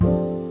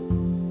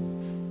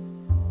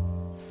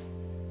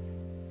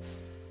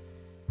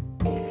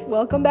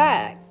Welcome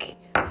back.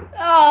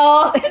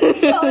 Oh,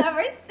 don't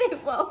ever say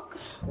welcome.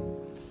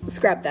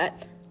 Scrap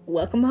that.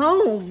 Welcome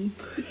home.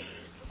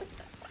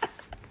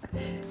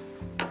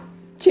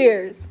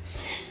 Cheers.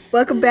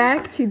 Welcome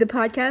back to the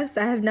podcast.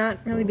 I have not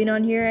really been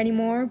on here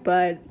anymore,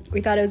 but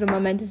we thought it was a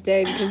momentous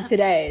day because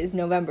today is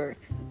November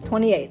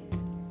 28th.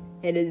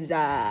 It is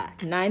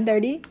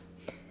 9:30,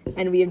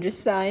 and we have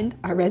just signed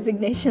our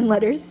resignation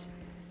letters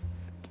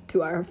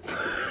to our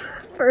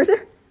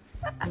further.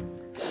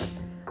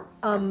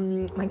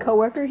 My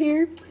coworker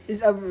here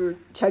is over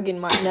chugging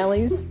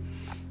Martinelli's,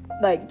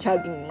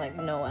 chugging like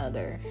no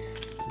other.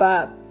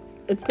 But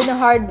it's been a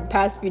hard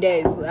past few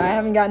days. I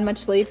haven't gotten much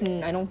sleep,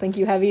 and I don't think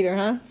you have either,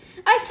 huh?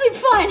 I sleep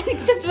fine,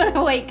 except when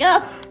I wake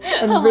up.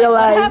 And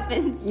what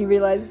happens? You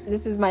realize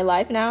this is my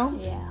life now?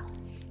 Yeah.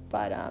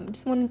 But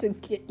just wanted to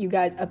get you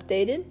guys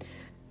updated.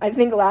 I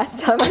think last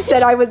time I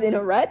said I was in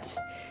a rut.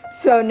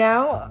 So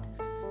now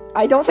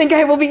I don't think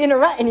I will be in a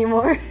rut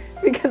anymore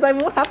because I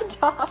won't have a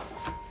job.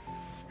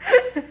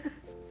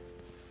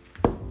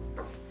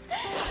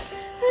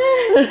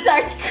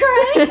 Starts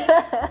crying.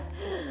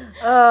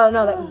 Oh,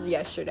 no, that was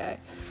yesterday.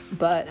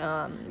 But,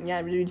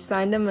 yeah, we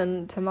signed them,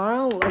 and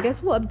tomorrow, I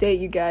guess we'll update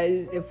you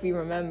guys if we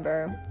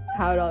remember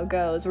how it all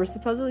goes. We're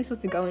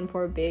supposed to go in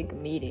for a big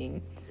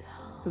meeting.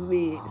 Because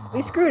we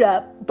screwed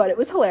up, but it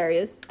was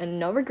hilarious, and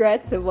no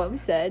regrets of what we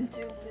said.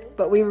 Stupid.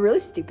 But we were really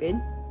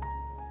stupid.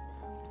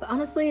 But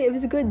honestly, it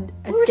was a good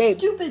We escape. were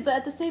stupid, but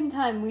at the same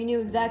time, we knew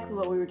exactly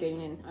what we were getting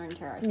into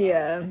ourselves.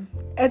 Yeah,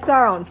 it's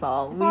our own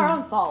fault. It's our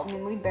own fault. I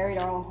mean, we buried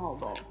our own hole,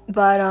 but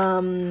But,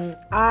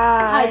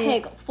 I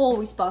take full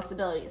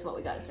responsibility is what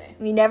we gotta say.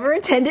 We never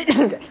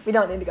intended... We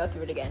don't need to go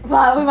through it again.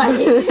 But we might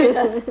need to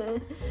just...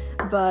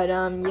 But,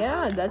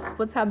 yeah, that's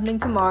what's happening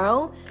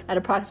tomorrow at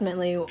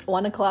approximately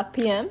 1 o'clock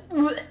p.m.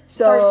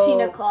 So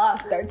 13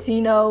 o'clock.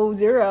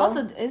 13:00.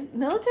 Also, is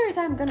military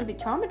time gonna be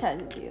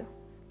traumatizing to you?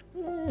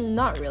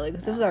 Not really,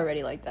 because it was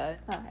already like that.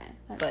 Okay.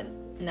 But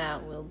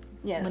now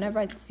Yes. whenever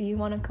I see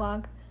 1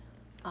 o'clock,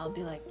 I'll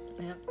be like,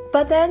 yeah.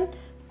 But then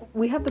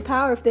we have the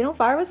power. If they don't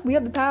fire us, we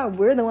have the power.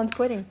 We're the ones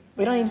quitting.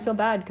 We don't need to feel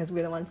bad because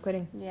we're the ones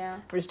quitting. Yeah.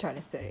 We're just trying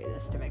to say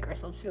this to make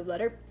ourselves feel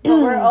better. But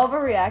we're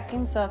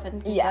overreacting, so if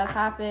anything does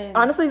happen...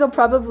 Honestly, they'll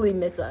probably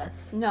miss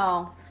us.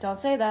 No, don't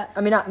say that.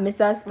 I mean, not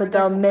miss us, but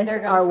they'll miss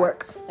our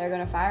work. They're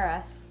gonna fire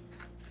us.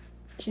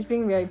 She's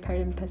being very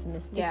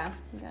pessimistic. Yeah.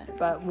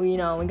 But we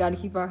gotta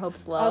keep our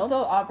hopes low. Also,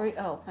 Aubrey...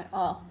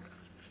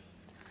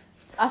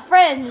 A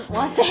friend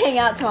wants to hang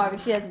out tomorrow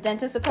because she has a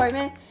dentist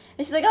appointment.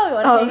 And she's like, we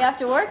want to hang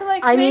after work? I'm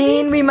like,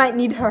 maybe. We might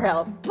need her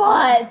help.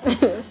 But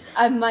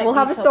I might We'll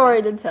have a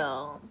story to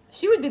tell.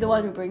 She would be the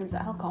one who brings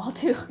the alcohol,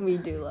 too. We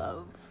do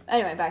love.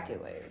 Anyway, back to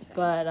what you were saying.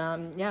 But,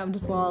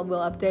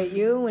 we'll update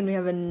you when we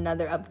have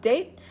another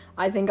update.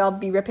 I think I'll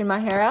be ripping my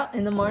hair out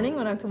in the morning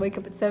when I have to wake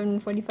up at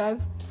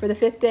 7:45 for the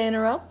 5th day in a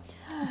row.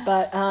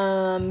 But,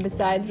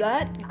 besides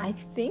that, I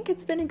think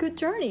it's been a good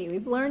journey.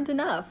 We've learned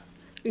enough.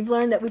 We've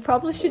learned that we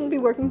probably shouldn't be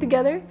working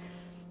together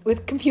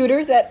with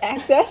computers at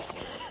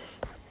Access.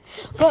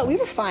 But we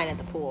were fine at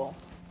the pool.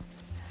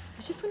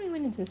 It's just when we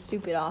went into the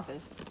stupid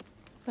office.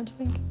 Don't you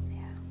think?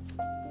 Yeah.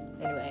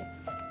 Anyway.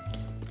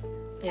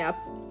 Yeah.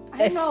 I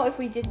don't know if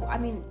we did... I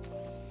mean...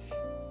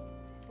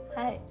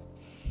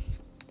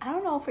 I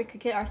don't know if we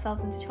could get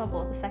ourselves into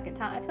trouble the second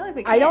time. I feel like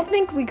we could. I don't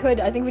think we could.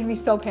 I think we'd be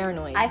so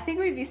paranoid. I think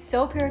we'd be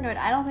so paranoid.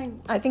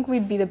 I think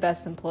we'd be the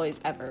best employees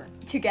ever.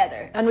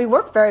 Together. And we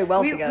worked very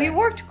well together. We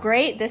worked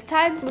great this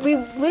time. We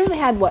literally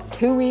had,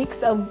 2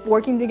 weeks of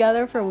working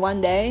together for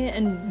one day,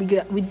 and we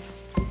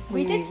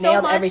did so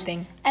nailed much,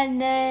 everything.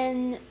 And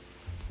then,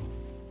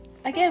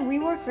 again, we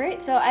worked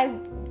great. So I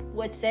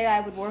would say I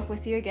would work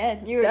with you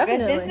again. You're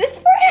Definitely. a good business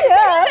partner.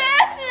 Yeah.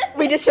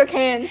 We just shook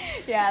hands.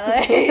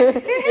 Yeah, your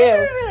hands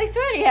were really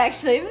sweaty,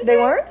 actually. They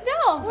weren't?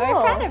 No, I'm very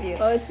proud of you.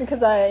 Well, it's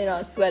because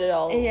I, sweated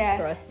all the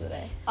rest of the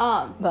day.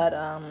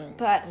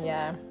 But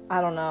yeah, I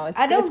don't know.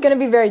 It's going to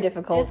be very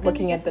difficult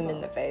looking at them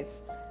in the face.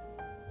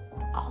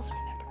 Also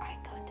remember eye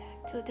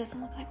contact, so it doesn't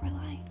look like we're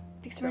lying.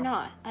 Because we're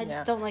not. I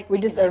just don't like. We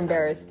just are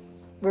embarrassed.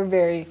 We're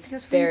very,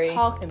 very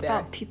talk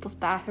embarrassed. About people's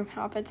bathroom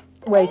habits.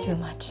 Way too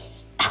much.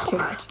 Too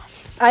much.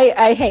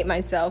 I hate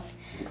myself.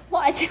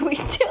 Why do we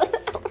do that?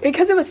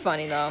 Because it was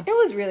funny, though. It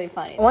was really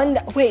funny.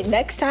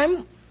 Next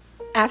time,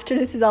 after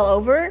this is all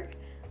over,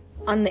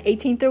 on the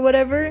 18th or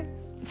whatever,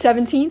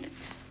 17th,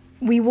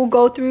 we will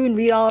go through and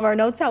read all of our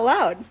notes out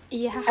loud.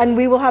 Yeah. And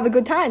we will have a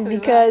good time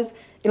because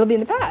it'll be in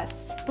the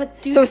past.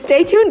 So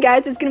stay tuned,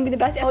 guys. It's going to be the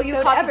best episode ever.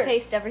 You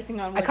copy-paste everything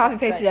on Word. I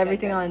copy-pasted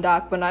everything on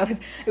Doc when it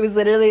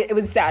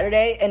was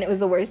Saturday, and it was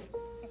the worst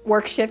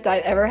work shift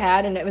I've ever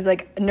had, and it was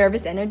like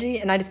nervous energy,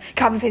 and I just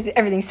copy-pasted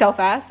everything so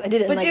fast. I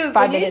did it in 5 minutes.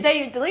 But dude, when you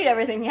say you delete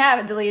everything, you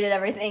haven't deleted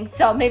everything,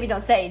 so maybe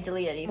don't say you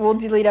delete anything. We'll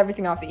delete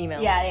everything off the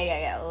emails.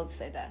 Yeah, we'll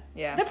say that.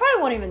 Yeah. They probably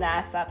won't even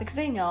ask that, because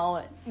they know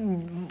it.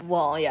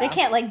 Well, yeah. They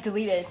can't,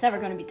 delete it. It's never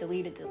going to be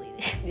deleted.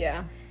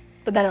 Yeah.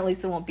 But then at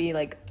least it won't be,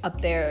 up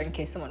there in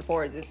case someone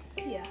forwards it.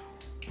 Yeah.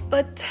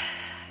 But,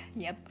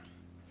 yep.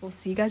 We'll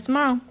see you guys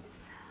tomorrow.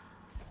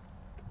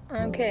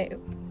 Okay.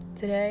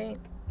 Today...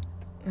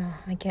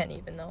 I can't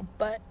even, though.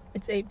 But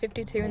It's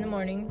 8:52 in the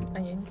morning.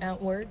 I'm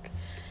at work.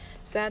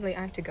 Sadly,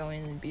 I have to go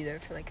in and be there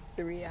for like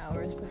 3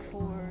 hours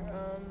before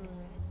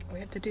we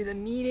have to do the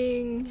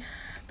meeting.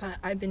 But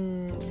I've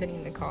been sitting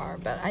in the car.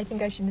 But I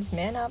think I should just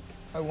man up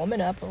or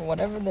woman up or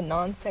whatever the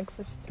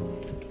non-sexist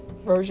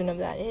version of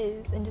that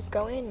is and just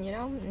go in,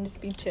 and just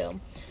be chill.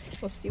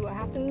 We'll see what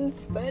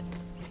happens,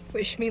 but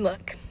wish me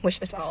luck.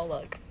 Wish us all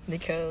luck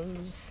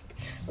because,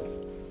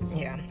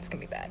 yeah, it's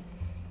gonna be bad.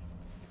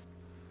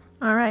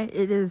 Alright,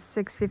 it is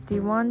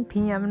 6:51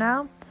 p.m.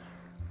 now.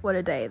 What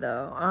a day,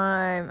 though.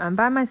 I'm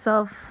by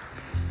myself.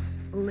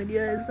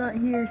 Lydia is not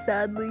here,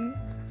 sadly,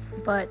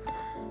 but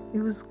it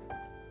was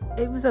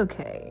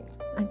okay.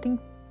 I think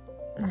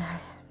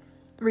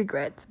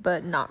regrets,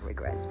 but not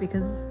regrets,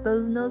 because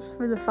those notes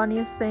were the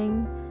funniest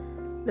thing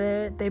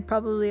that they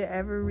probably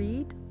ever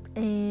read,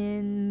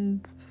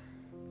 and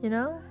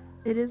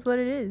it is what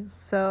it is.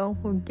 So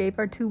we gave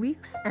our 2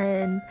 weeks,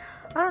 and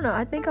I don't know,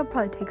 I think I'll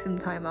probably take some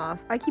time off.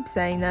 I keep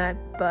saying that,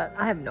 but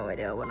I have no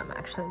idea what I'm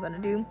actually gonna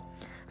do.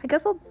 I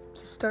guess I'll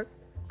just start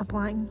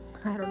applying.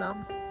 I don't know.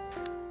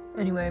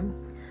 Anyway,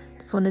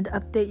 just wanted to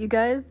update you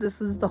guys. This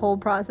was the whole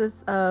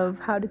process of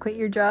how to quit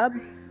your job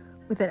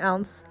with an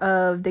ounce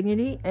of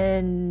dignity,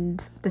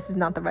 and this is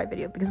not the right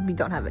video because we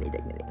don't have any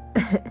dignity.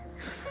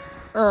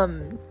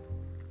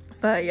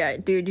 But yeah,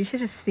 dude, you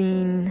should have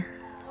seen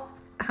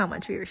how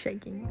much we were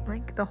shaking,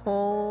 like the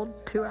whole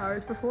 2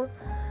 hours before,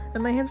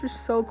 and my hands were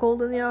so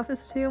cold in the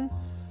office too.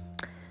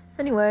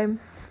 Anyway,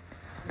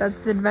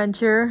 that's the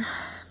adventure.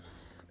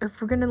 If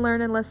we're gonna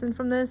learn a lesson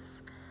from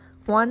this,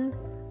 1,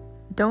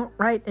 don't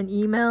write an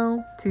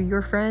email to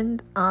your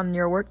friend on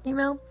your work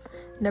email.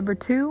 Number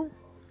 2,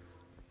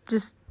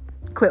 just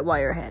quit while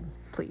you're ahead,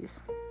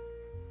 please.